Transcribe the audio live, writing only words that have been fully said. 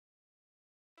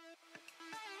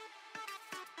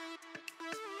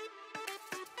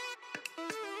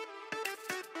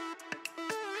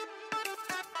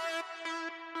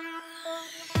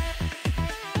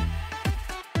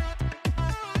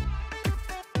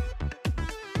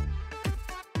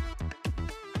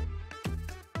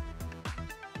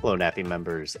Hello, NAFI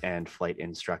members and flight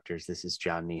instructors. This is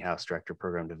John Niehaus, Director of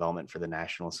Program Development for the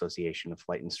National Association of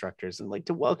Flight Instructors, and I'd like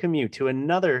to welcome you to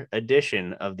another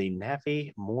edition of the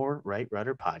NAFI More Right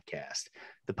Rudder Podcast,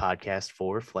 the podcast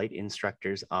for flight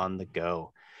instructors on the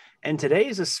go. And today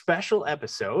is a special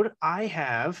episode. I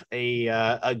have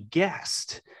a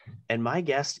guest, and my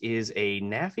guest is a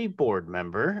NAFI board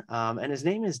member, and his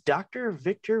name is Dr.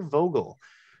 Victor Vogel.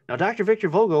 Now, Dr. Victor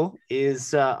Vogel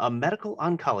is a medical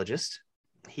oncologist.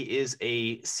 He is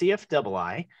a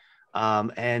CFII,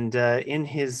 and in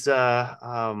his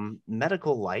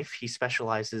medical life, he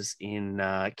specializes in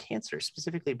cancer,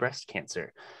 specifically breast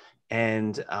cancer.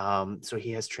 And so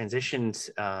he has transitioned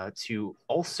to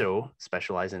also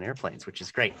specialize in airplanes, which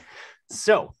is great.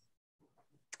 So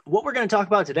what we're going to talk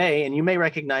about today, and you may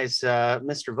recognize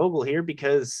Mr. Vogel here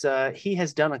because he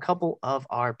has done a couple of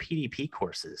our PDP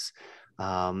courses.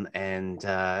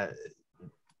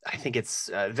 I think it's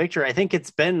Victor. I think it's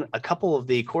been a couple of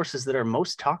the courses that are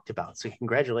most talked about. So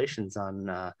congratulations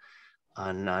on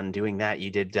doing that. You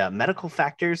did medical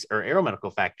factors or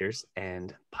aeromedical factors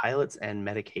and pilots and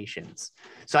medications.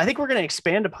 So I think we're going to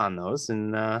expand upon those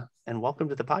and welcome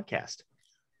to the podcast.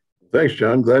 Thanks,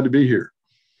 John. Glad to be here.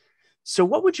 So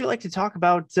what would you like to talk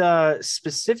about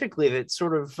specifically that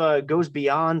sort of goes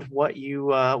beyond what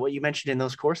you mentioned in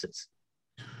those courses?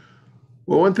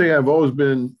 Well, one thing I've always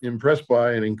been impressed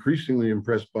by and increasingly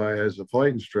impressed by as a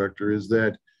flight instructor is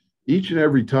that each and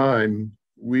every time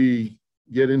we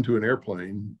get into an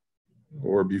airplane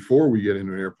or before we get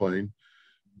into an airplane,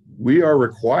 we are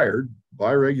required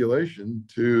by regulation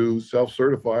to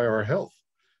self-certify our health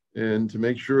and to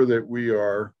make sure that we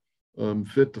are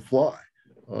fit to fly.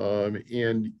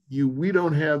 We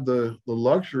don't have the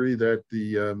luxury that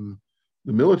the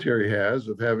military has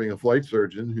of having a flight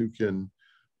surgeon who can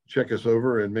check us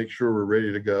over and make sure we're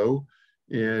ready to go.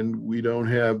 And we don't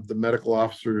have the medical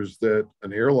officers that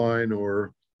an airline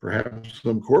or perhaps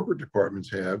some corporate departments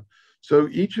have. So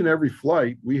each and every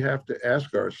flight, we have to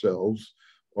ask ourselves,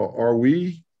 are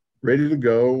we ready to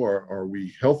go? Are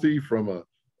we healthy from a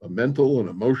mental and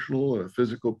emotional and a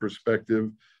physical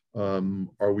perspective?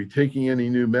 Are we taking any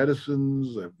new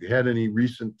medicines? Have we had any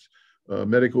recent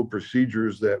medical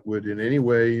procedures that would in any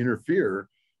way interfere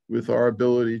with our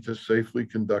ability to safely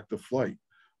conduct a flight?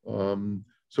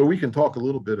 So we can talk a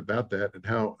little bit about that and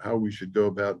how we should go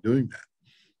about doing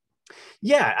that.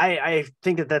 Yeah, I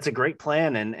think that that's a great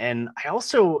plan. And I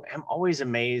also am always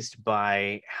amazed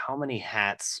by how many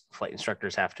hats flight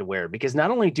instructors have to wear, because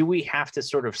not only do we have to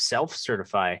sort of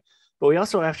self-certify, but we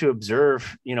also have to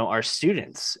observe, our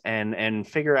students and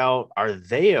figure out, are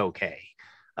they okay?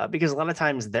 Because a lot of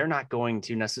times they're not going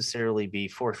to necessarily be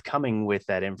forthcoming with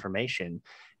that information.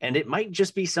 And it might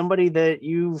just be somebody that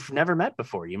you've never met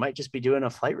before. You might just be doing a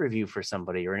flight review for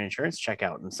somebody or an insurance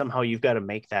checkout, and somehow you've got to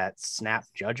make that snap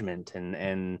judgment.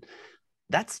 And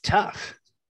that's tough.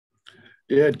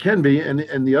 Yeah, it can be.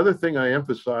 And the other thing I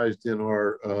emphasized in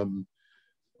our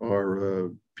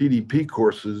PDP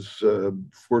courses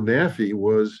for NAFI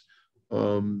was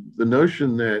the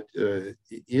notion that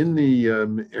in the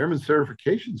Airman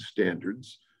Certification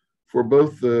Standards for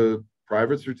both the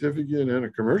private certificate and a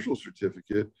commercial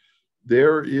certificate,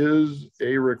 there is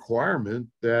a requirement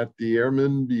that the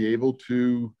airmen be able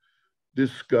to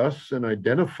discuss and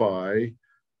identify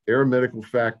aeromedical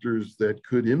factors that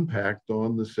could impact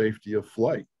on the safety of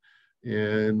flight.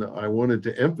 And I wanted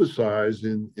to emphasize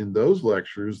in those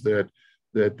lectures that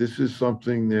this is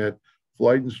something that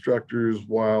flight instructors,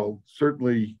 while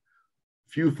certainly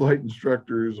few flight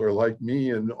instructors are like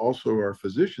me and also are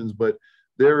physicians, but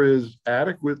there is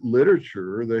adequate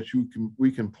literature that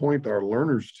we can point our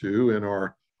learners to, and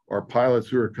our pilots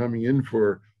who are coming in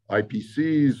for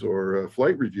IPCs or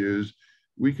flight reviews,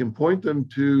 we can point them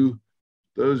to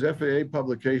those FAA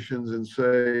publications and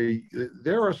say,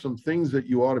 there are some things that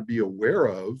you ought to be aware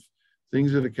of,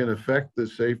 things that can affect the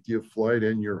safety of flight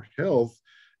and your health,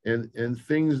 and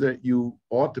things that you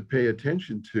ought to pay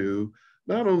attention to,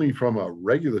 not only from a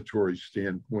regulatory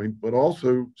standpoint, but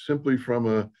also simply from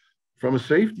a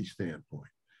safety standpoint.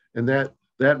 And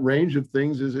that range of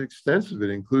things is extensive.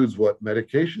 It includes what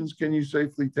medications can you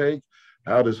safely take?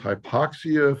 How does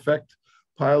hypoxia affect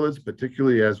pilots,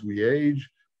 particularly as we age?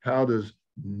 How does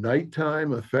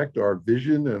nighttime affect our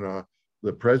vision and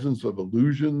the presence of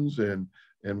illusions? And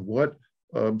what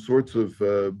sorts of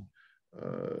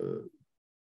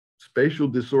spatial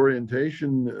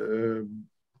disorientation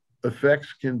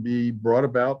effects can be brought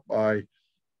about by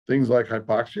things like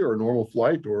hypoxia or normal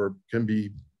flight, or can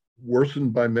be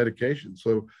worsened by medication.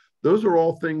 So those are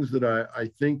all things that I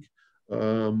think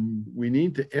we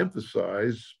need to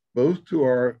emphasize both to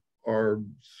our our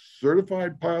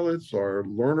certified pilots, our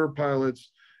learner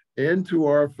pilots, and to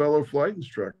our fellow flight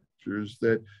instructors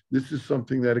that this is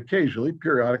something that occasionally,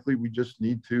 periodically, we just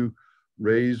need to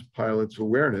raise pilots'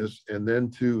 awareness, and then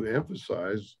to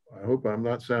emphasize, I hope I'm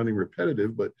not sounding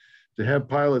repetitive, but to have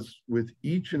pilots with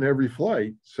each and every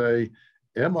flight say,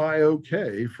 am I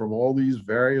okay from all these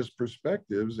various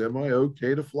perspectives? Am I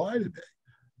okay to fly today?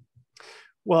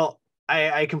 Well,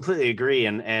 I completely agree.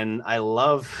 And I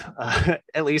love,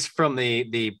 at least from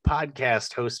the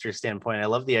podcast hoster standpoint, I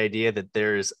love the idea that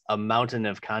there's a mountain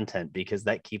of content, because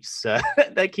that keeps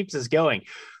that keeps us going.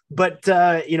 But,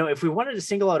 if we wanted to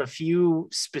single out a few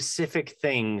specific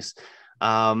things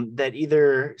that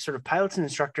either sort of pilots and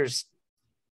instructors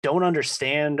don't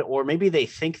understand, or maybe they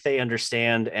think they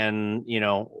understand, and,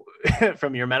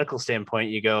 from your medical standpoint,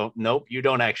 you go, nope, you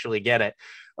don't actually get it.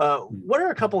 What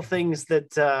are a couple things that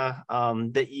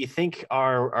that you think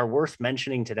are worth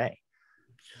mentioning today?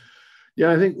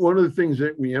 Yeah, I think one of the things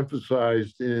that we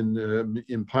emphasized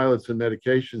in pilots and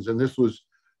medications, and this was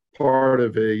part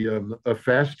of a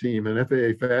FAASTeam, an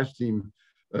FAA FAASTeam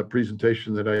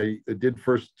presentation that I did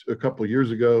first a couple of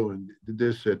years ago, and did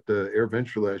this at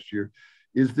AirVenture last year,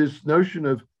 is this notion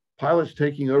of pilots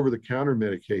taking over-the-counter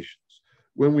medications.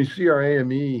 When we see our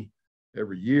AME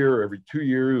every year, every 2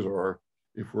 years, or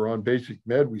if we're on basic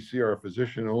med, we see our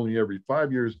physician only every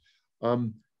 5 years.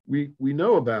 We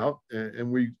know about,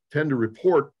 and we tend to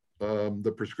report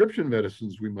the prescription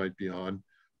medicines we might be on,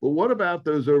 but what about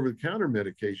those over-the-counter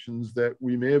medications that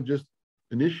we may have just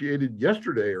initiated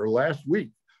yesterday or last week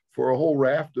for a whole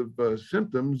raft of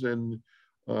symptoms, and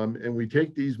we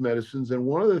take these medicines. And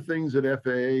one of the things that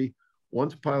FAA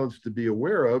wants pilots to be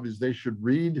aware of is they should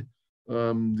read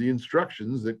the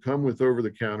instructions that come with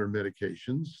over-the-counter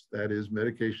medications, that is,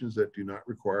 medications that do not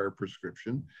require a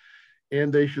prescription,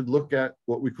 and they should look at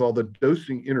what we call the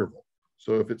dosing interval.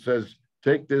 So if it says,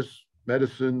 take this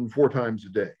medicine 4 times a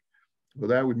day, well,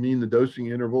 that would mean the dosing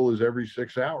interval is every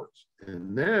 6 hours.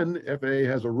 And then FAA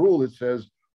has a rule that says,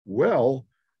 well,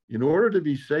 in order to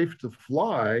be safe to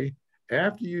fly,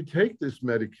 after you take this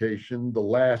medication the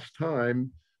last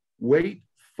time, wait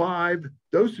 5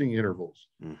 dosing intervals.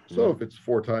 Mm-hmm. So if it's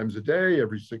 4 times a day,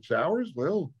 every 6 hours,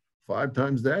 well, 5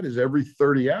 times that is every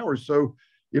 30 hours. So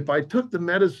if I took the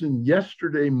medicine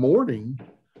yesterday morning,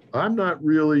 I'm not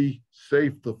really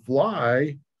safe to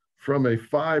fly from a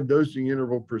 5 dosing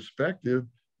interval perspective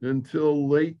until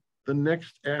late the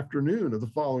next afternoon of the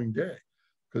following day,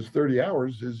 because 30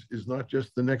 hours is not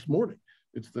just the next morning,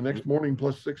 it's the next morning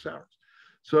plus 6 hours.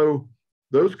 So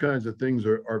those kinds of things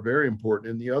are very important.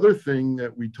 And the other thing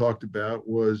that we talked about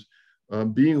was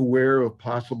being aware of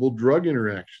possible drug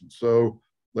interactions. So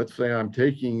let's say I'm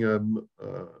taking an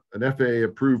FAA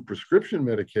approved prescription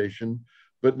medication,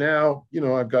 but now,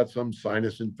 I've got some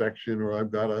sinus infection, or I've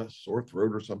got a sore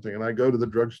throat or something, and I go to the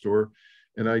drugstore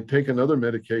and I take another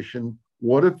medication.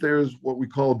 What if there's what we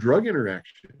call drug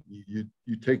interaction?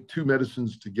 You take 2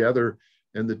 medicines together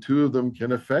and the 2 of them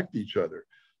can affect each other.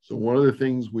 So one of the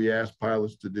things we ask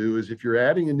pilots to do is, if you're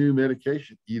adding a new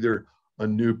medication, either a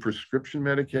new prescription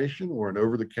medication or an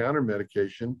over-the-counter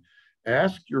medication,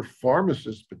 ask your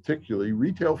pharmacist, particularly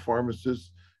retail pharmacists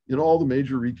in all the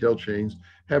major retail chains,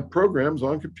 have programs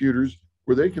on computers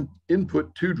where they can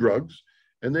input 2 drugs,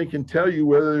 and they can tell you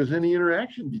whether there's any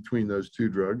interaction between those 2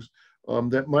 drugs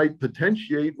that might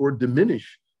potentiate or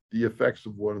diminish the effects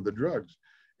of one of the drugs.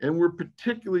 And we're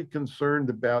particularly concerned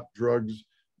about drugs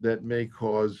that may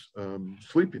cause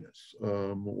sleepiness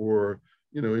or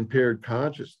impaired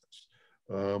consciousness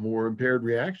or impaired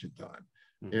reaction time.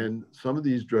 Mm-hmm. And some of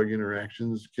these drug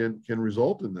interactions can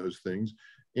result in those things.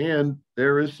 And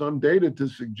there is some data to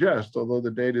suggest, although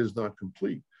the data is not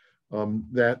complete,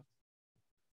 that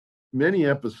many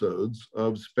episodes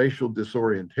of spatial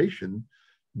disorientation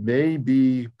may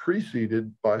be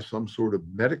preceded by some sort of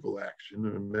medical action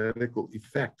or medical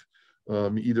effect,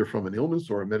 either from an illness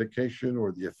or a medication,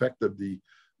 or the effect of the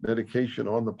medication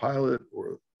on the pilot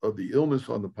or of the illness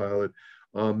on the pilot.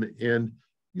 And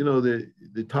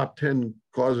the top 10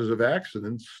 causes of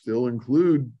accidents still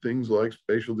include things like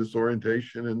spatial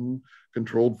disorientation and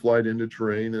controlled flight into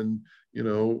terrain, and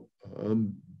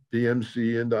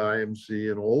DMC and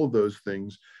IMC and all of those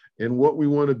things. And what we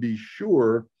want to be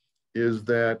sure is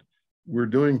that we're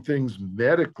doing things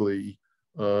medically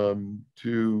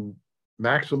to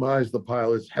maximize the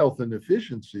pilot's health and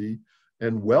efficiency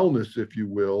and wellness, if you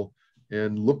will,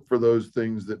 and look for those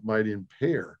things that might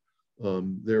impair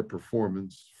their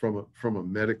performance from a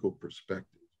medical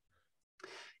perspective.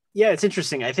 Yeah, it's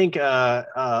interesting. I think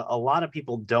a lot of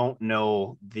people don't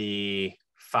know the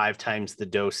 5 times the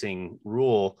dosing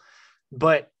rule,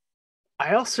 but I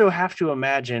I also have to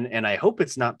imagine, and I hope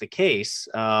it's not the case,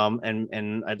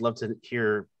 and I'd love to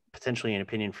hear potentially an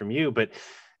opinion from you, but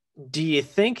do you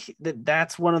think that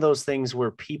that's one of those things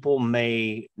where people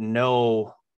may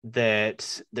know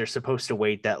that they're supposed to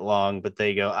wait that long, but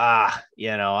they go, I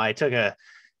took a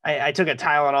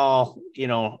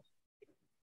Tylenol,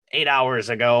 8 hours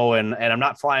ago, and I'm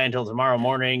not flying until tomorrow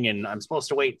morning, and I'm supposed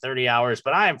to wait 30 hours,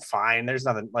 but I'm fine. There's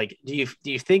nothing. Like, do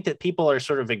you think that people are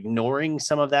sort of ignoring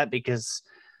some of that because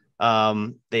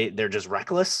they're just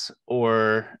reckless,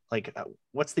 or like,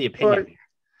 what's the opinion? Well,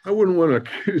 I wouldn't want to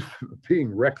accuse them of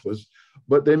being reckless,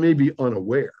 but they may be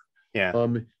unaware. Yeah.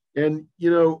 And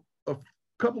a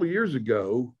couple of years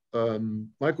ago,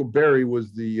 Michael Berry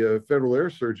was the federal air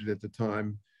surgeon at the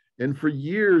time. And for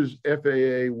years,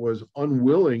 FAA was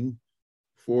unwilling,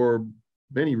 for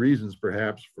many reasons,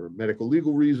 perhaps for medical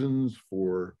legal reasons,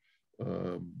 for,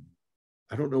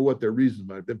 I don't know what their reasons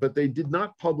might be, but they did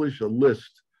not publish a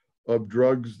list of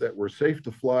drugs that were safe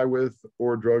to fly with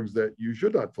or drugs that you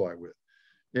should not fly with.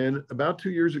 And about 2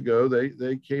 years ago,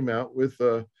 they came out with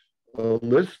a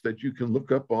list that you can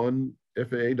look up on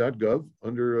FAA.gov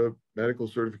under medical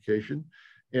certification.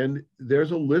 And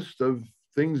there's a list of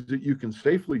things that you can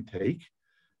safely take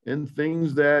and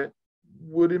things that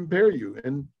would impair you.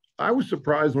 And I was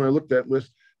surprised when I looked at that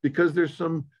list because there's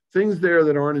some things there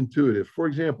that aren't intuitive. For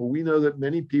example, we know that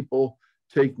many people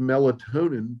take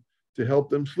melatonin to help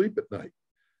them sleep at night.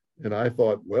 And I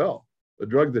thought, well, a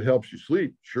drug that helps you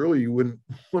sleep, surely you wouldn't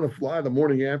want to fly the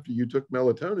morning after you took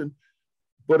melatonin,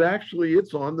 but actually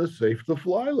it's on the safe to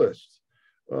fly list.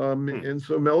 And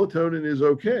so melatonin is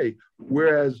okay.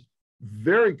 Whereas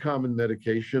very common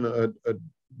medication, a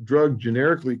drug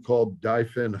generically called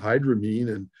diphenhydramine,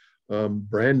 and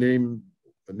brand name,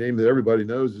 a name that everybody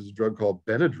knows, is a drug called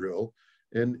Benadryl.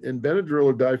 And Benadryl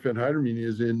or diphenhydramine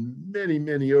is in many,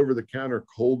 many over-the-counter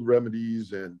cold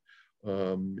remedies and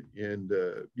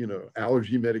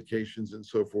allergy medications and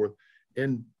so forth.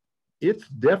 And it's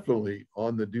definitely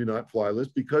on the do not fly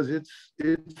list because it's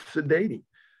sedating.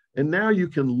 And now you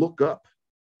can look up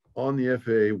on the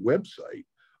FAA website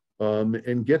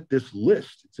and get this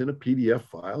list. It's in a PDF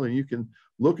file, and you can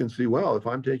look and see, well, if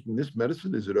I'm taking this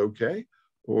medicine, is it okay?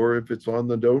 Or if it's on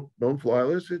the don't fly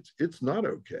list, it's not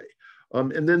okay.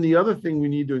 And then the other thing we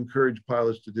need to encourage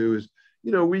pilots to do is,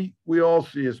 we all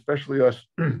see, especially us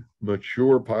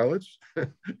mature pilots,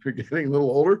 we're getting a little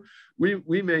older,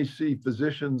 we may see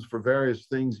physicians for various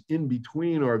things in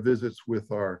between our visits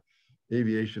with our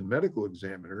aviation medical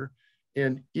examiner.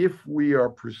 And if we are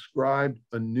prescribed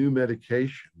a new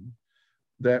medication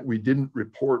that we didn't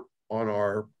report on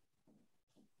our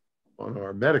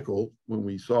medical when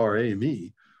we saw our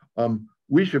AME,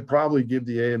 we should probably give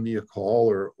the AME a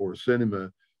call or send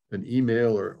him an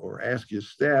email or ask his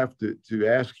staff to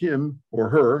ask him or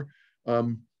her,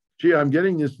 gee, I'm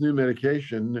getting this new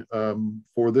medication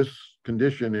for this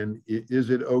condition, and is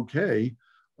it okay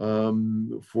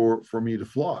for me to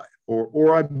fly?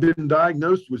 Or I've been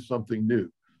diagnosed with something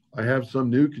new. I have some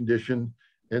new condition,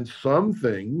 and some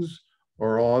things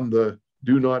are on the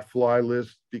do not fly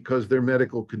list because they're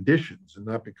medical conditions and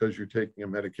not because you're taking a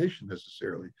medication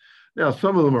necessarily. Now,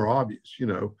 some of them are obvious,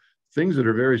 things that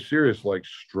are very serious like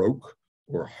stroke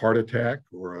or heart attack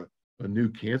or a new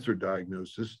cancer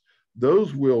diagnosis.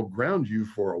 Those will ground you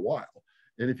for a while.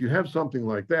 And if you have something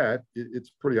like that,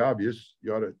 it's pretty obvious.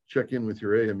 You ought to check in with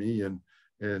your AME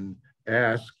and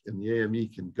ask, and the AME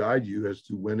can guide you as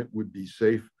to when it would be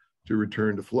safe to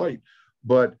return to flight.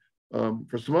 But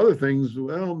for some other things,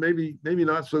 well, maybe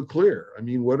not so clear. I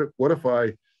mean, what if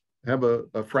I have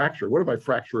a fracture? What if I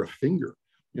fracture a finger?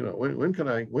 When can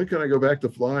I go back to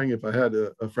flying if I had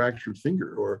a fractured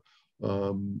finger or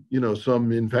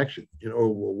some infection?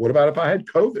 What about if I had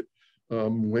COVID?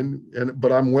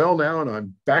 But I'm well now and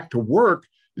I'm back to work.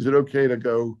 Is it okay to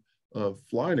go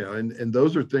fly now? And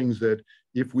those are things that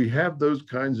if we have those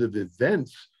kinds of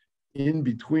events in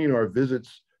between our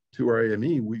visits to our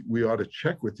AME, we ought to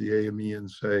check with the AME and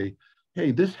say,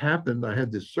 hey, this happened. I had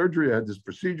this surgery, I had this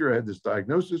procedure, I had this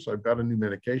diagnosis, I've got a new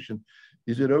medication.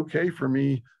 Is it okay for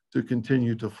me to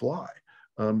continue to fly?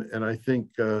 And I think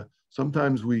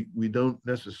sometimes we don't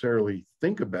necessarily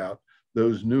think about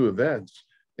those new events.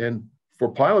 And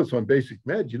for pilots on basic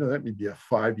med, that may be a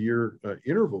 5-year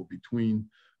interval between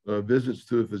visits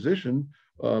to a physician.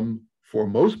 For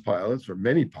most pilots or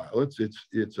many pilots,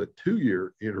 it's a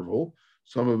 2-year interval.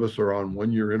 Some of us are on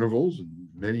 1-year intervals and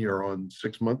many are on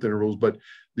 6-month intervals. But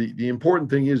the important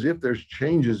thing is if there's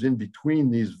changes in between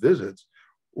these visits,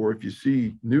 or if you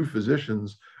see new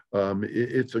physicians,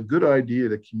 it's a good idea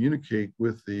to communicate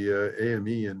with the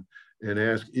AME and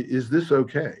ask, is this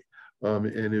okay?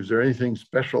 And is there anything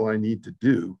special I need to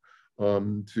do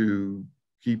to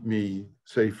keep me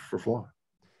safe for flying?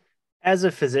 As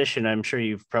a physician, I'm sure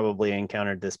you've probably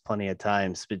encountered this plenty of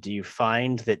times, but do you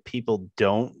find that people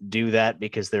don't do that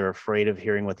because they're afraid of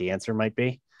hearing what the answer might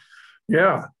be?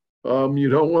 Yeah. You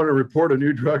don't want to report a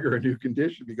new drug or a new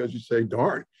condition because you say,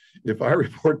 darn, if I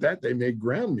report that, they may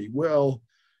ground me. Well,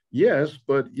 yes,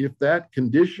 but if that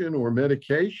condition or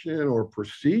medication or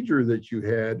procedure that you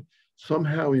had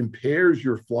somehow impairs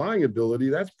your flying ability,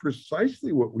 that's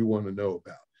precisely what we want to know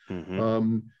about.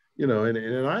 Mm-hmm.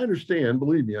 And I understand,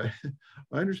 believe me, I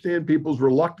understand people's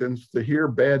reluctance to hear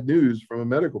bad news from a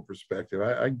medical perspective.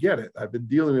 I get it. I've been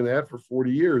dealing with that for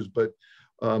 40 years, but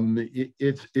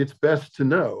it's best to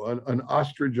know. An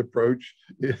ostrich approach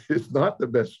is not the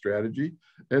best strategy,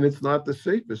 and it's not the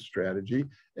safest strategy.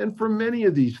 And for many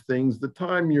of these things, the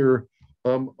time you're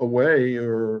away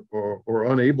or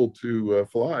unable to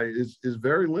fly is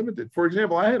very limited. For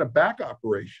example, I had a back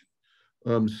operation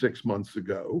 6 months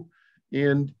ago,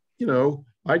 and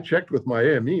I checked with my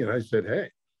AME and I said, hey,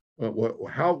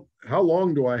 how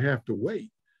long do I have to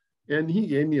wait? And he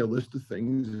gave me a list of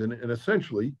things, and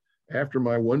essentially, after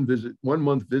my 1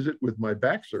 month visit with my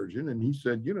back surgeon, and he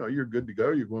said, you're good to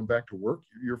go. You're going back to work.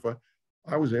 You're fine.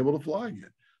 I was able to fly again.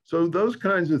 So those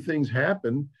kinds of things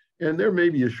happen, and there may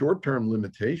be a short-term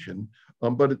limitation,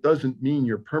 but it doesn't mean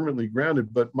you're permanently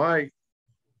grounded. But my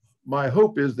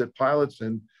hope is that pilots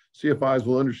and CFIs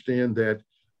will understand that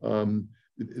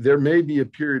there may be a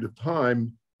period of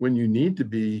time when you need to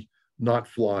be not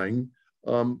flying,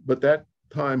 but that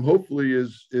time hopefully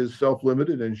is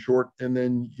self-limited and short, and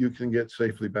then you can get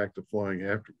safely back to flying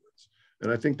afterwards.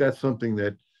 And I think that's something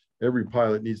that every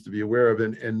pilot needs to be aware of,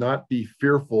 and not be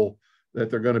fearful that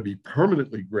they're going to be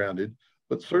permanently grounded,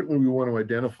 but certainly we want to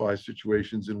identify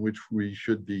situations in which we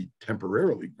should be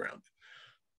temporarily grounded.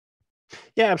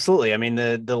 Yeah, absolutely. I mean,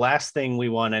 the last thing we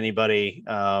want anybody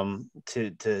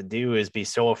to do is be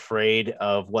so afraid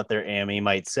of what their AME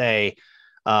might say,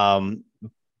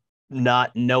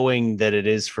 not knowing that it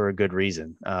is for a good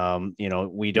reason.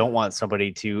 We don't want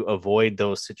somebody to avoid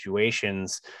those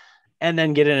situations and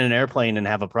then get in an airplane and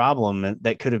have a problem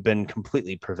that could have been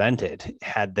completely prevented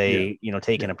had they,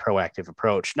 taken a proactive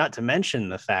approach. Not to mention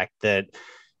the fact that,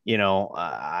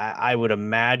 I would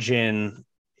imagine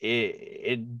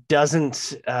it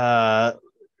doesn't,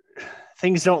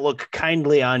 things don't look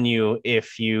kindly on you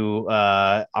if you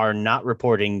are not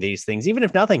reporting these things, even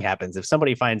if nothing happens. If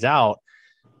somebody finds out,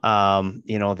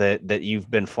 that you've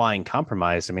been flying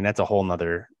compromised, I mean, that's a whole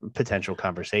nother potential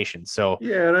conversation. So,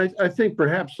 yeah. And I think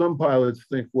perhaps some pilots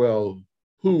think, well,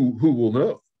 who will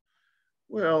know?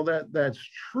 Well, that's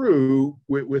true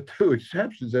with two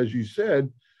exceptions. As you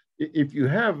said, if you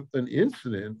have an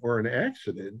incident or an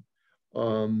accident,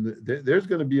 there's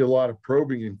going to be a lot of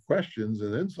probing and questions,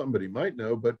 and then somebody might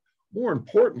know. But more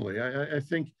importantly, I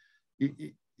think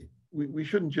we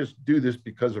shouldn't just do this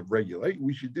because of regulation.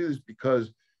 We should do this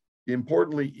because,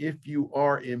 importantly, if you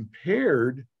are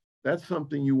impaired, that's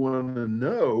something you want to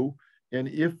know. And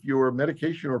if your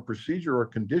medication or procedure or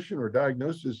condition or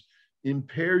diagnosis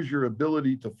impairs your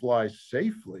ability to fly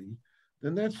safely,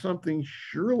 then that's something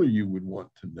surely you would want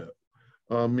to know.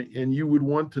 And you would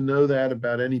want to know that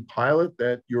about any pilot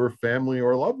that your family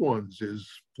or loved ones is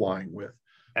flying with.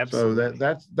 Absolutely.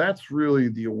 So that's really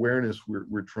the awareness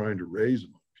we're trying to raise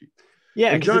among people.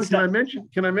 Yeah, and John,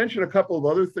 can I mention a couple of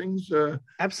other things?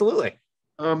 Absolutely.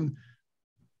 Not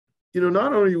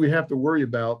only do we have to worry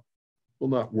about, well,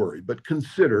 not worry, but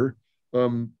consider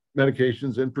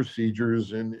medications and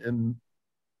procedures and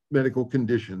medical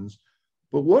conditions,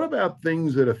 but what about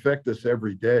things that affect us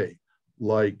every day,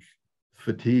 like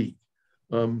fatigue?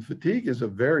 Fatigue is a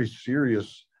very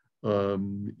serious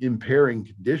impairing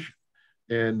condition,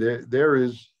 and there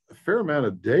is a fair amount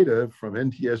of data from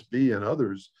NTSB and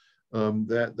others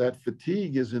that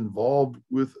fatigue is involved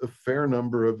with a fair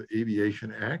number of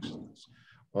aviation accidents.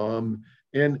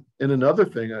 And another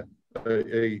thing,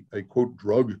 a quote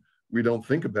drug we don't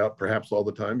think about perhaps all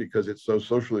the time because it's so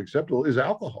socially acceptable is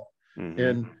alcohol. Mm-hmm.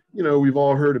 And we've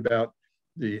all heard about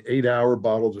the 8-hour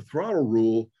bottles of throttle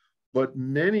rule, but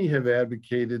many have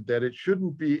advocated that it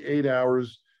shouldn't be 8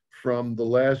 hours from the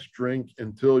last drink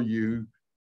until you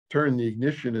turn the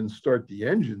ignition and start the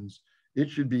engines. It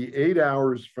should be 8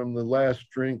 hours from the last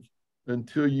drink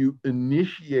until you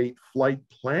initiate flight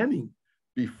planning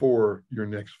before your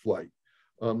next flight.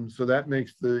 So that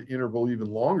makes the interval even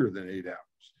longer than 8 hours.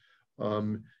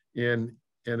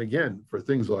 And again, for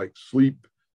things like sleep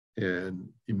and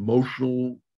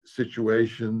emotional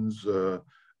situations,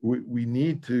 we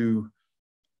need to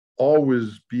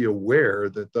always be aware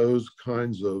that those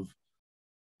kinds of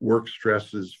work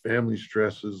stresses, family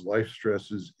stresses, life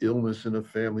stresses, illness in a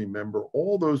family member,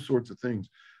 all those sorts of things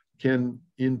can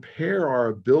impair our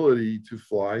ability to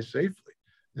fly safely.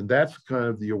 And that's kind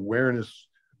of the awareness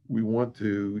we want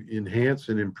to enhance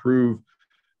and improve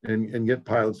and get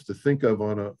pilots to think of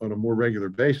on a more regular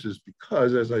basis,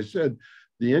 because, as I said,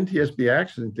 the NTSB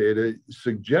accident data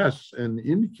suggests and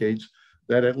indicates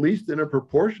that at least in a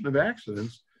proportion of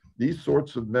accidents, these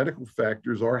sorts of medical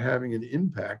factors are having an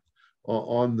impact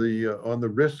on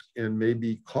the risk and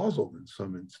maybe causal in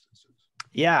some instances.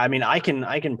 Yeah, I mean, I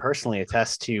can personally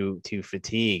attest to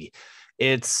fatigue.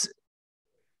 It's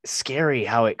scary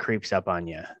how it creeps up on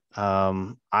you.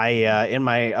 In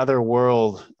my other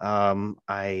world,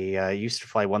 I used to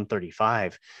fly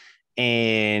 135,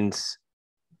 and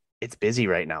it's busy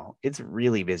right now. It's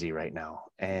really busy right now.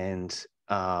 And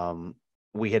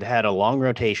we had a long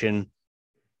rotation,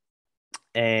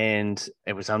 and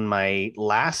it was on my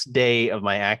last day of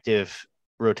my active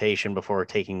rotation before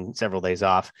taking several days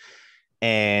off.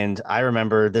 And I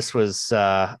remember this was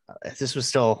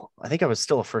still, I think I was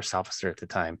still a first officer at the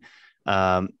time.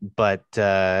 But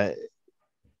I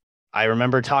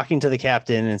remember talking to the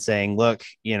captain and saying, look,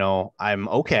 I'm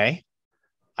okay.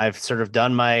 I've sort of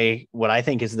done what I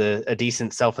think is a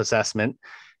decent self-assessment,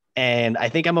 and I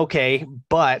think I'm okay,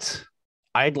 but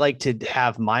I'd like to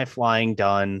have my flying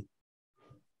done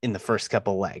in the first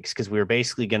couple legs, because we were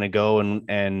basically going to go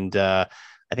and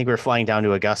I think we were flying down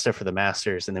to Augusta for the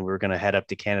Masters, and then we were going to head up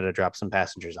to Canada, drop some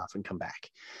passengers off, and come back.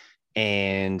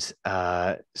 And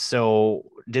so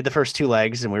did the first two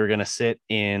legs, and we were going to sit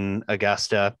in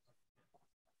Augusta.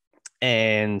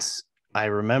 And I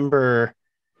remember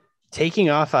taking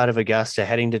off out of Augusta,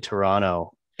 heading to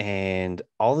Toronto, and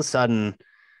all of a sudden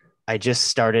I just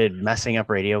started messing up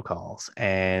radio calls,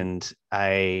 and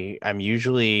I'm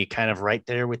usually kind of right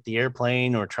there with the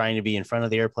airplane or trying to be in front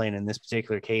of the airplane. In this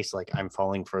particular case, like, I'm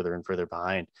falling further and further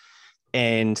behind,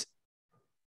 and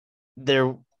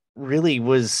there really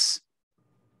was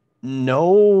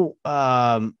no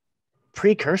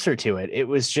precursor to it. It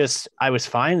was just, I was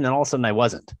fine, and then all of a sudden I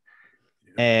wasn't.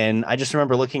 And I just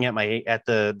remember looking at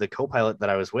the co-pilot that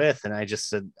I was with, and I just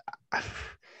said,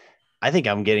 I think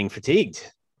I'm getting fatigued.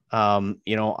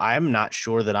 I'm not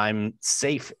sure that I'm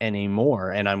safe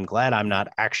anymore, and I'm glad I'm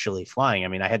not actually flying. I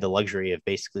mean, I had the luxury of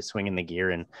basically swinging the gear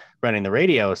and running the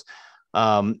radios.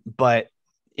 But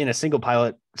in a single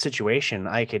pilot situation,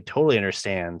 I could totally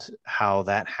understand how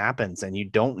that happens, and you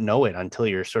don't know it until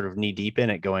you're sort of knee deep in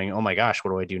it going, oh my gosh,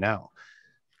 what do I do now?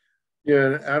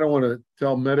 Yeah, I don't want to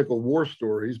tell medical war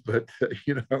stories, but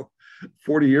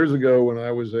 40 years ago, when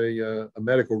I was a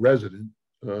medical resident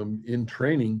in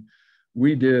training,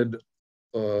 we did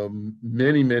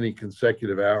many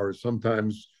consecutive hours.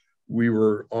 Sometimes we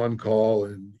were on call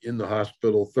and in the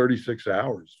hospital 36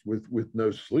 hours with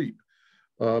no sleep,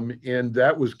 and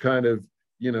that was kind of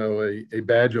a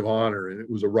badge of honor, and it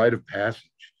was a rite of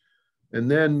passage. And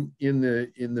then in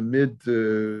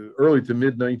the early to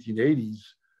mid 1980s.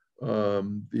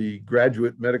 The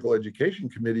graduate medical education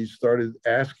committees started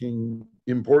asking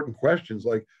important questions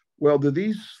like, well, do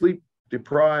these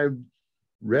sleep-deprived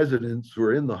residents who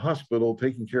are in the hospital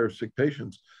taking care of sick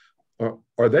patients,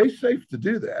 are they safe to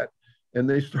do that? And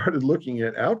they started looking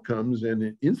at outcomes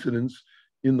and incidents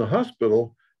in the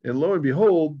hospital. And lo and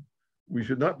behold, we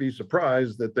should not be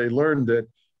surprised that they learned that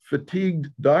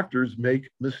fatigued doctors make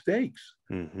mistakes.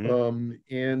 Mm-hmm.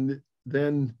 And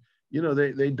then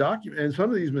they document, and some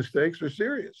of these mistakes are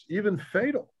serious, even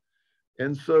fatal.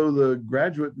 And so the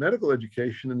graduate medical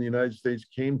education in the United States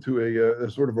came to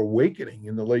a sort of awakening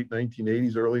in the late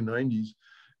 1980s, early 90s,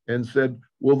 and said,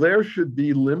 well, there should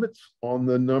be limits on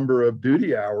the number of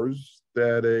duty hours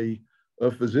that a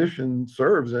physician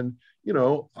serves. And,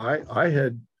 I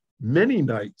had many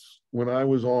nights when I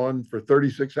was on for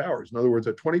 36 hours. In other words,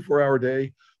 a 24-hour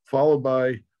day followed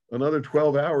by another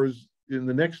 12 hours in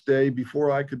the next day before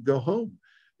I could go home.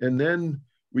 And then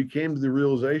we came to the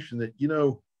realization that,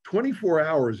 24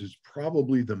 hours is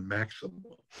probably the maximum.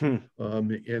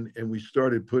 And we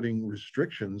started putting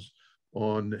restrictions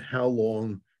on how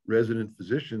long resident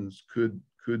physicians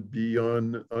could be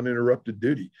on uninterrupted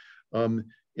duty. And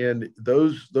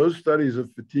those studies of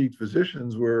fatigued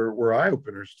physicians were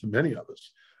eye-openers to many of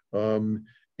us.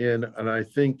 And I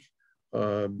think,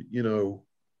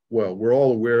 we're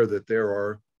all aware that there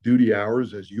are duty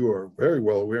hours, as you are very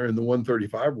well aware, in the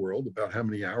 135 world, about how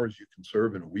many hours you can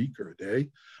serve in a week or a day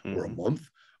or a month.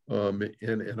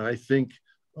 And I think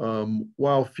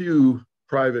while few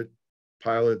private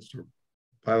pilots or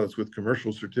pilots with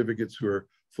commercial certificates who are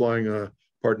flying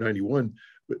Part 91,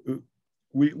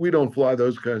 we don't fly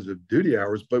those kinds of duty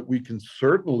hours, but we can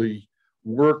certainly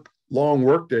work long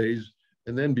work days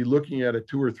and then be looking at a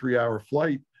 2 or 3 hour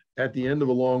flight at the end of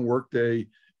a long work day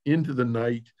into the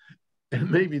night. And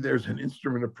maybe there's an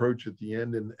instrument approach at the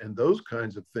end, and those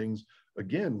kinds of things.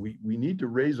 Again, we need to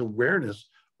raise awareness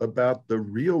about the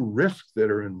real risks that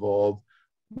are involved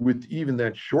with even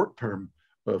that short-term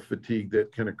fatigue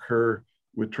that can occur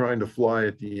with trying to fly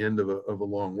at the end of a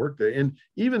long workday, and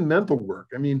even mental work.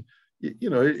 I mean,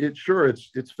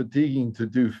 it's fatiguing to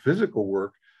do physical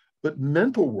work, but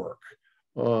mental work,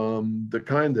 the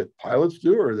kind that pilots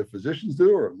do, or the physicians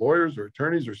do, or lawyers, or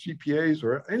attorneys, or CPAs,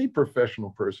 or any professional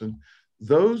person,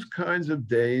 those kinds of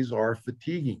days are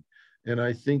fatiguing. And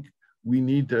I think we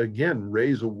need to, again,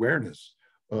 raise awareness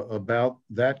about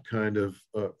that kind of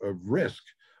risk.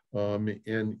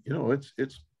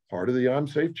 It's part of the I'm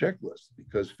safe checklist,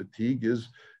 because fatigue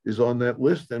is on that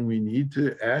list, and we need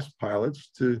to ask pilots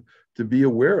to be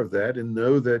aware of that and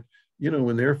know that,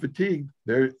 when they're fatigued,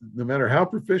 no matter how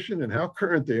proficient and how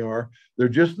current they are, they're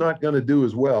just not going to do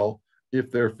as well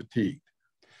if they're fatigued.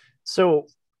 So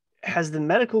has the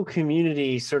medical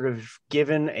community sort of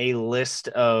given a list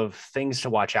of things to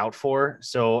watch out for?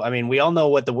 So, I mean, we all know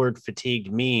what the word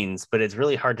fatigue means, but it's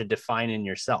really hard to define in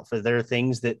yourself. Are there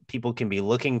things that people can be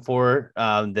looking for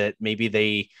that maybe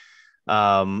they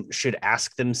should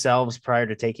ask themselves prior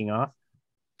to taking off?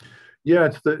 Yeah,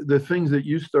 it's the things that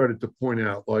you started to point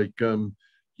out, like, do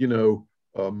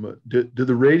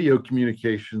the radio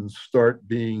communications start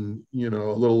being, a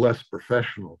little less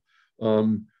professional?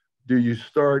 Do you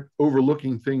start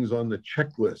overlooking things on the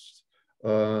checklist?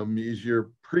 Is your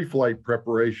pre-flight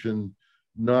preparation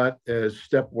not as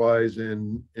stepwise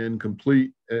and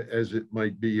complete as it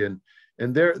might be? And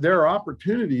there are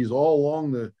opportunities all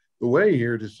along the way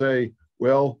here to say,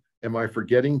 well, am I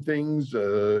forgetting things?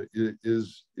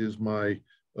 Is my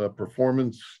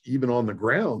performance even on the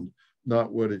ground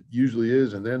not what it usually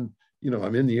is? And then,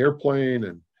 I'm in the airplane,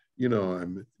 and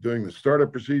I'm doing the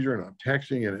startup procedure, and I'm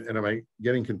taxiing, and am I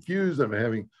getting confused? Am I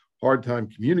having a hard time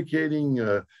communicating?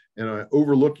 And I'm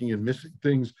overlooking and missing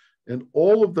things? And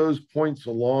all of those points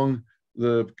along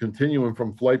the continuum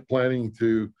from flight planning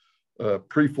to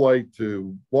pre-flight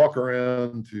to walk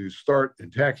around to start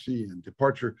and taxi and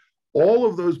departure, all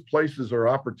of those places are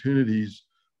opportunities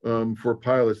for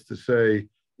pilots to say,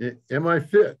 am I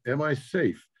fit? Am I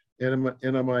safe? And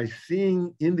am I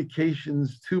seeing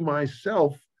indications to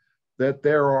myself that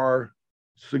there are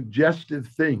suggestive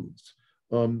things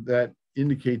that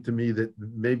indicate to me that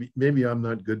maybe I'm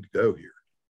not good to go here?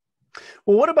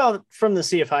 Well, what about from the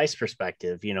CFI's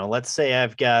perspective? Let's say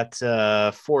I've got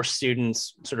 4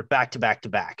 students sort of back to back to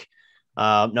back.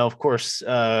 Now, of course,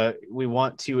 we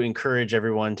want to encourage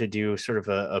everyone to do sort of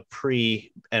a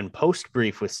pre and post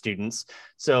brief with students.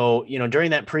 So,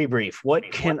 during that pre-brief,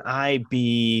 what can I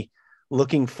be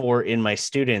looking for in my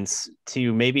students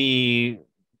to maybe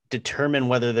determine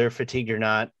whether they're fatigued or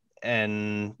not,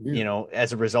 and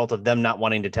as a result of them not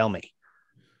wanting to tell me?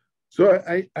 So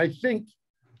I think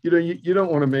you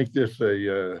don't want to make this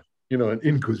an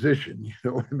inquisition. You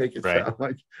don't want to make it sound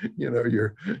like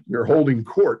you're holding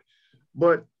court,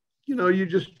 but you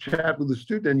just chat with the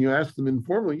student and you ask them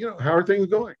informally, how are things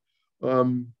going?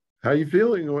 How are you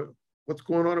feeling? What's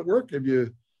going on at work? Have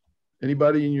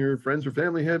anybody in your friends or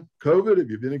family had COVID? Have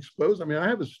you been exposed? I mean, I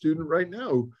have a student right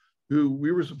now who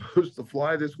we were supposed to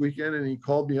fly this weekend, and he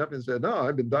called me up and said, "No,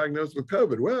 I've been diagnosed with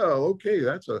COVID." Well, okay,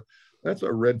 that's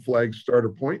a red flag starter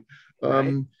point.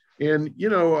 And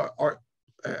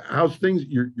how's things?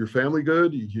 Your family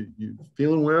good? You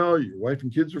feeling well? Your wife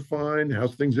and kids are fine?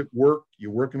 How's things at work?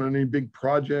 You working on any big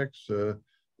projects?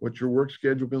 What's your work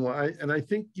schedule been like? And I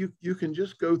think you can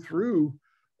just go through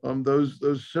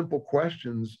those simple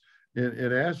questions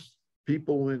and ask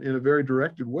people in a very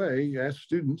directed way. Ask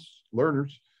students,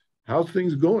 learners, how's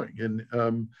things going?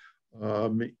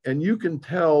 And you can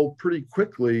tell pretty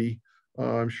quickly.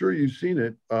 I'm sure you've seen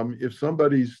it. If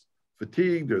somebody's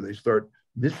fatigued, or they start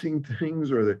missing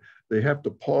things, or they have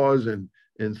to pause and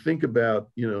think about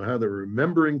how they're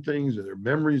remembering things, or their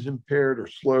memory's impaired or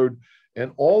slowed,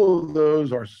 and all of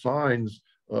those are signs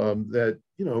that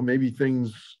maybe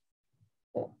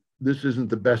this isn't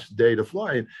the best day to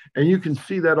fly. And you can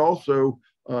see that also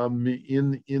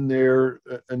in their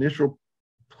initial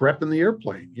prep in the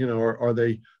airplane. Are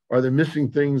they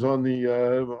missing things on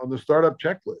the startup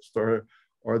checklist?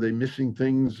 Are they missing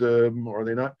things? Are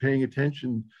they not paying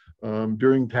attention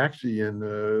during taxi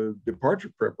and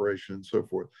departure preparation and so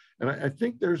forth? And I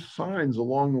think there's signs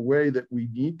along the way that we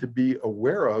need to be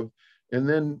aware of, and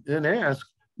then ask,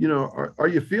 are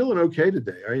you feeling okay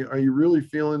today? Are you really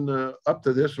feeling up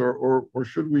to this, or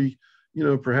should we,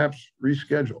 perhaps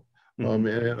reschedule?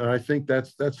 And I think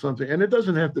that's something, and it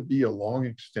doesn't have to be a long,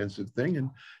 extensive thing. And,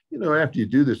 after you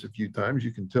do this a few times,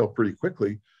 you can tell pretty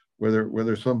quickly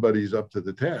whether somebody's up to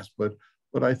the task. But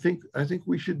I think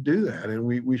we should do that. And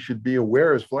we should be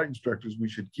aware as flight instructors, we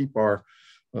should keep our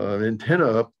antenna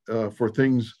up for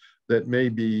things that may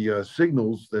be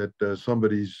signals that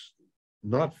somebody's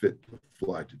not fit to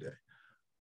fly today.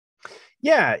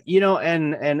 Yeah,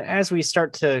 and as we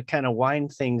start to kind of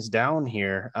wind things down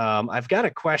here, I've got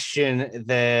a question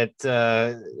that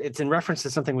it's in reference to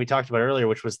something we talked about earlier,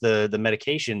 which was the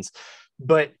medications.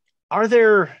 But are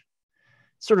there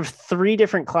sort of three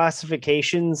different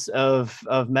classifications of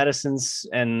medicines?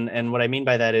 And what I mean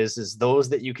by that is those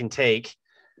that you can take,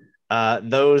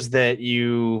 those that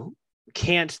you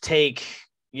can't take,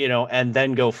 and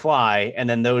then go fly, and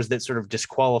then those that sort of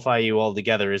disqualify you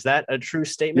altogether. Is that a true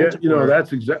statement? Yeah,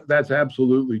 that's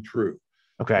absolutely true.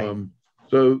 Okay.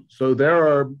 So there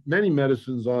are many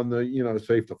medicines on the,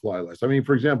 safe to fly list. I mean,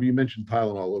 for example, you mentioned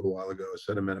Tylenol a little while ago,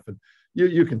 acetaminophen.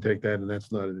 You can take that, and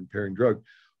that's not an impairing drug.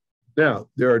 Now,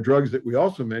 there are drugs that we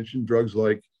also mentioned, drugs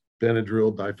like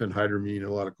Benadryl, diphenhydramine, a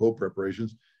lot of cold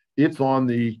preparations. It's on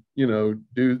the, do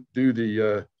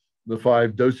the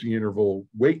 5 dosing interval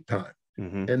wait time.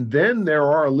 And then there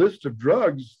are a list of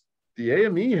drugs. The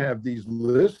AME have these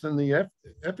lists, and the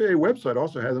FAA website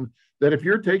also has them, that if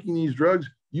you're taking these drugs,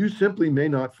 you simply may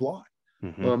not fly.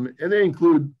 And they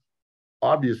include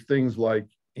obvious things like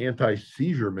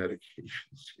anti-seizure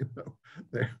medications.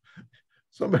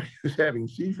 Somebody who's having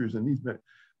seizures and these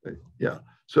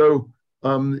So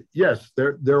yes,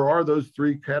 there are those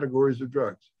 3 categories of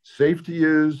drugs: safe to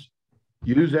use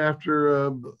after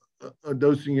a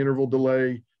dosing interval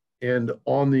delay, and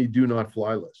on the do not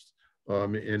fly list.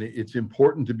 And it's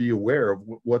important to be aware of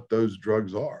what those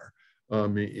drugs are,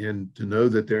 and to know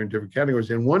that they're in different categories.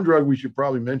 And one drug we should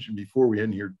probably mention before we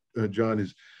end here, John,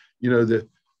 is the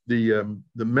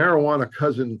marijuana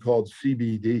cousin called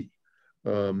CBD.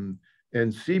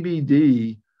 And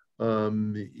CBD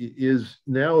is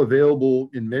now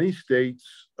available in many states,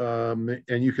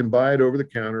 and you can buy it over the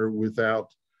counter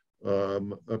without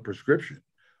a prescription.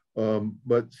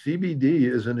 But CBD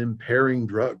is an impairing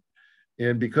drug.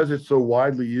 And because it's so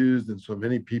widely used and so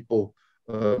many people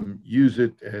use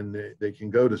it, and they can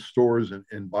go to stores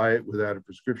and buy it without a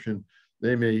prescription,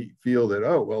 they may feel that,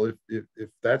 oh, well, if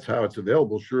that's how it's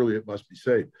available, surely it must be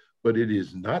safe. But it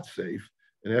is not safe.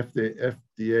 And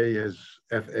FDA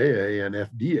FAA and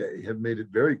FDA have made it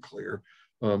very clear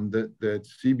that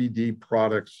CBD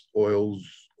products, oils,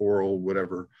 oral,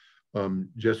 whatever,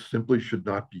 just simply should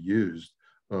not be used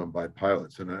by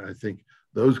pilots. And I think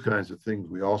those kinds of things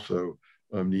we also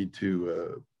need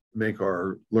to make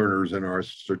our learners and our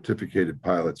certificated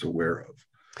pilots aware of.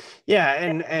 Yeah,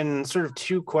 and sort of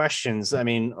 2 questions. I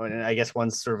mean, I guess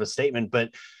one's sort of a statement,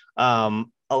 but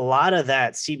a lot of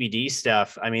that CBD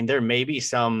stuff, I mean, there may be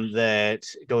some that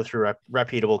go through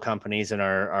reputable companies and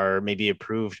are maybe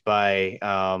approved by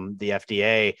the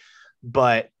FDA,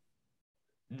 but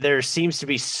there seems to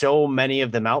be so many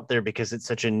of them out there because it's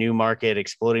such a new market,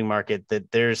 exploding market,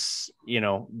 that there's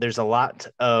a lot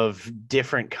of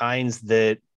different kinds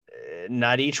that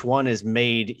not each one is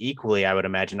made equally, I would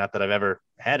imagine. Not that I've ever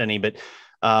had any, but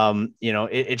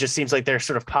it just seems like they're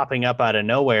sort of popping up out of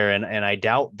nowhere. And I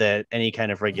doubt that any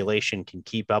kind of regulation can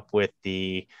keep up with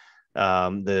the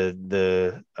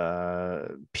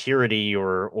purity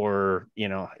or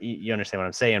you understand what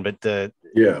I'm saying, but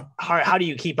how do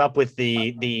you keep up with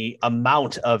the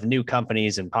amount of new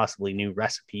companies and possibly new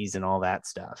recipes and all that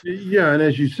stuff? Yeah. And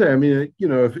as you say, I mean,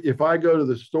 if I go to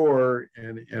the store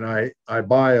and I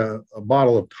buy a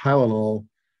bottle of Tylenol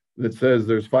that says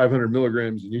there's 500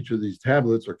 milligrams in each of these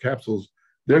tablets or capsules,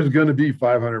 there's going to be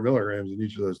 500 milligrams in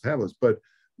each of those tablets. But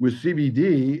with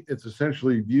CBD, it's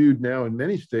essentially viewed now in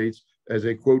many states as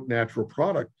a, quote, natural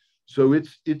product. So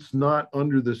it's not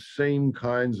under the same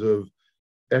kinds of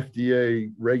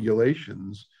FDA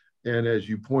regulations. And as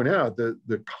you point out,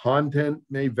 the content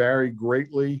may vary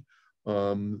greatly.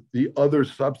 The other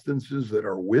substances that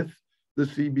are with the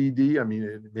CBD, I mean,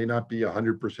 it may not be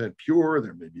 100% pure.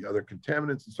 There may be other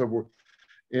contaminants and so forth.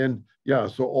 And yeah,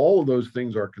 so all of those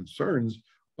things are concerns.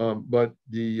 But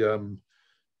the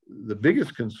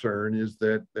biggest concern is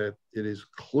that it is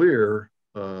clear,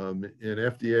 and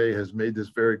FDA has made this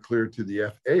very clear to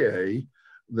the FAA,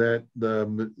 that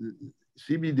the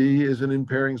CBD is an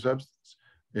impairing substance,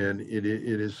 and it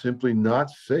is simply not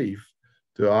safe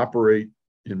to operate,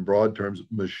 in broad terms,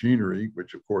 machinery,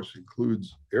 which of course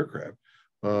includes aircraft,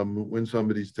 when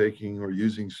somebody's taking or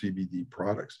using CBD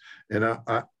products. And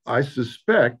I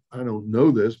suspect, I don't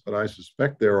know this, but I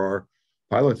suspect there are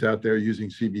pilots out there using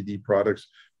CBD products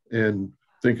and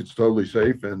think it's totally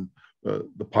safe, and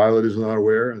the pilot is not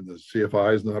aware, and the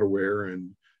CFI is not aware,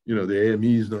 and the AME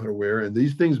is not aware, and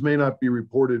these things may not be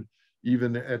reported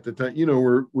even at the time.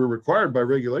 We're required by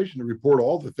regulation to report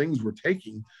all the things we're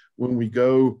taking when we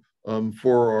go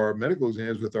for our medical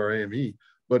exams with our AME,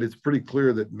 but it's pretty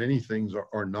clear that many things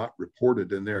are not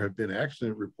reported, and there have been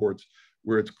accident reports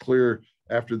where it's clear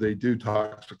after they do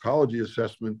toxicology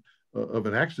assessment of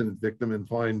an accident victim and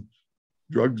find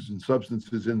drugs and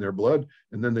substances in their blood,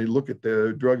 and then they look at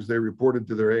the drugs they reported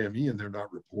to their AME and they're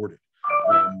not reported.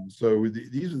 So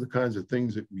these are the kinds of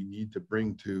things that we need to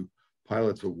bring to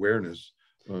pilots' awareness,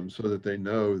 so that they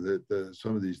know that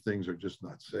some of these things are just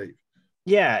not safe.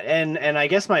 Yeah, and I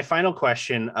guess my final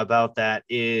question about that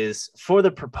is for the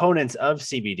proponents of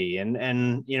CBD,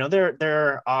 and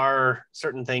there are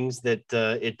certain things that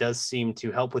it does seem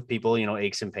to help with people,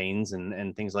 aches and pains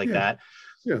and things like that.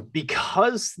 Yeah.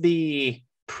 Because the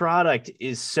product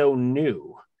is so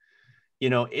new,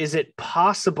 is it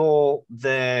possible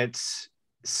that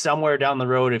somewhere down the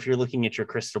road, if you're looking at your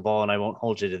crystal ball, and I won't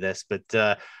hold you to this, but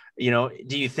do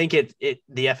you think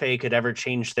the FAA could ever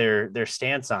change their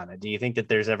stance on it? Do you think that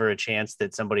there's ever a chance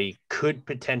that somebody could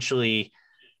potentially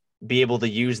be able to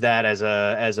use that as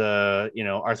a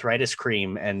arthritis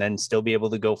cream and then still be able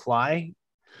to go fly?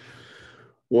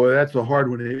 Well, that's a hard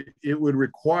one. It would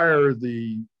require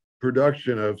the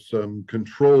production of some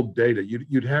controlled data.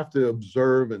 You'd have to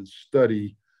observe and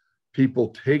study people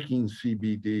taking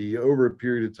CBD over a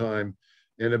period of time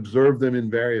and observe them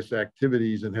in various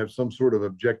activities and have some sort of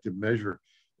objective measure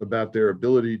about their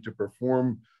ability to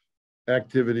perform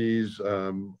activities,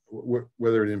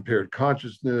 whether it impaired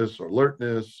consciousness,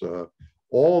 alertness,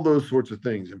 all those sorts of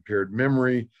things, impaired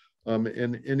memory. And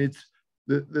it's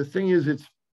the thing is, it's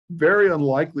very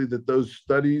unlikely that those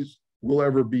studies will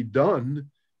ever be done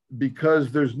because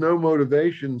there's no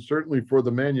motivation, certainly for the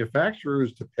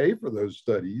manufacturers, to pay for those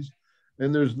studies.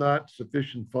 And there's not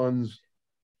sufficient funds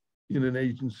in an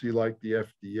agency like the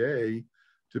FDA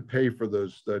to pay for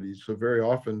those studies. So very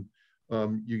often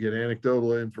you get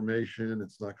anecdotal information.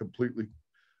 It's not completely,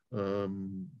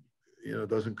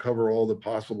 doesn't cover all the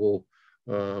possible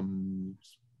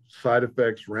side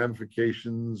effects,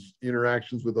 ramifications,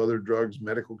 interactions with other drugs,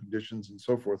 medical conditions, and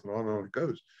so forth, and on it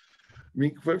goes. I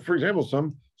mean, for example,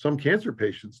 some cancer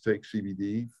patients take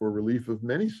CBD for relief of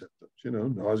many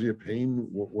symptoms, nausea, pain,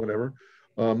 whatever.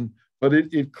 But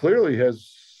it clearly has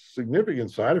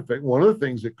significant side effect. One of the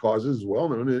things it causes is well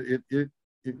known. It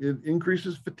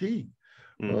increases fatigue,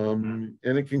 and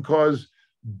it can cause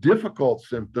difficult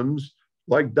symptoms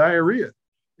like diarrhea.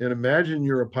 And imagine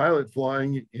you're a pilot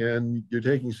flying and you're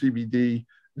taking CBD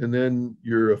and then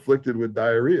you're afflicted with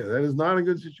diarrhea. That is not a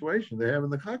good situation to have in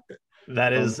the cockpit.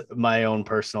 That is my own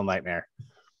personal nightmare.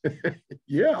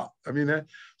 Yeah. I mean,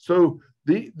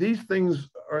 these things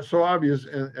are so obvious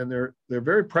and they're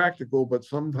very practical, but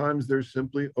sometimes they're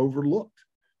simply overlooked.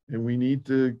 And we need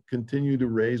to continue to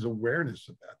raise awareness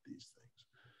about these things.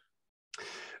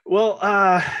 Well,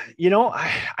 I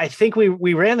think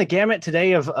we ran the gamut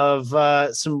today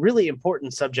of some really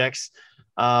important subjects.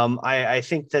 I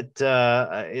think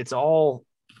that it's all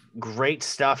great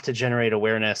stuff to generate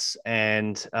awareness.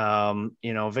 And,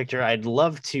 Victor, I'd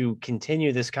love to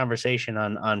continue this conversation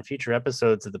on future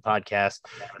episodes of the podcast.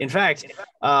 In fact,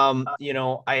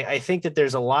 I think that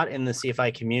there's a lot in the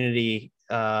CFI community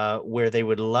where they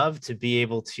would love to be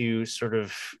able to sort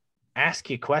of ask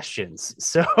you questions.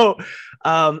 So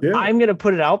I'm going to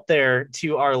put it out there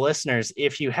to our listeners.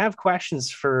 If you have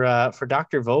questions for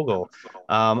Dr. Vogel,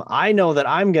 I know that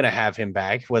I'm going to have him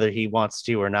back, whether he wants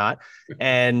to or not.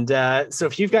 And so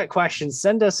if you've got questions,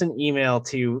 send us an email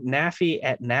to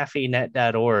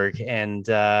nafi@nafinet.org. And,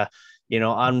 on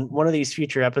one of these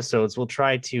future episodes, we'll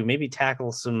try to maybe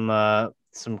tackle some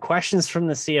questions from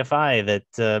the CFI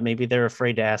that maybe they're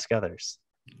afraid to ask others.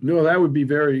 No, that would be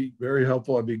very, very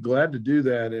helpful. I'd be glad to do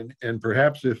that. And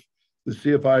perhaps if the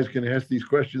CFIs can ask these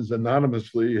questions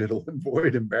anonymously, it'll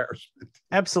avoid embarrassment.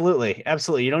 Absolutely.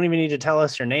 Absolutely. You don't even need to tell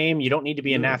us your name. You don't need to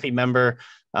be a NAFI member.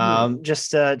 Just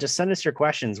send us your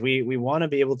questions. We want to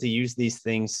be able to use these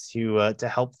things to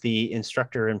help the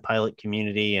instructor and pilot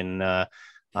community. And, I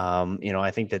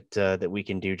think that we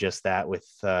can do just that with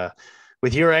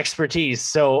your expertise.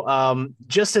 So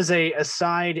just as a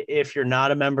aside, if you're not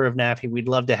a member of NAFI, we'd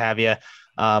love to have you.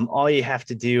 All you have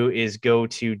to do is go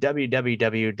to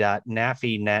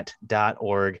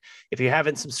www.nafinet.org. If you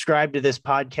haven't subscribed to this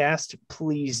podcast,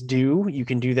 please do. You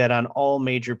can do that on all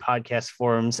major podcast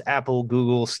forums, Apple,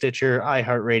 Google, Stitcher,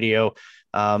 iHeartRadio,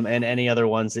 and any other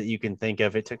ones that you can think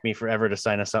of. It took me forever to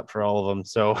sign us up for all of them.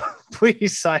 So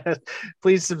please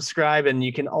subscribe. And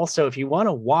you can also, if you want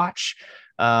to watch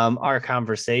our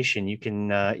conversation, you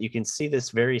can see this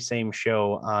very same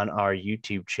show on our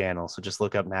YouTube channel. So just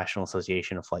look up National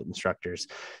Association of Flight Instructors.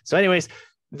 So anyways,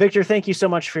 Victor, thank you so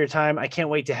much for your time. I can't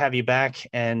wait to have you back,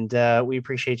 and we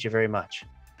appreciate you very much.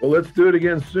 Well, let's do it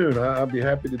again soon. I'll be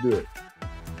happy to do it.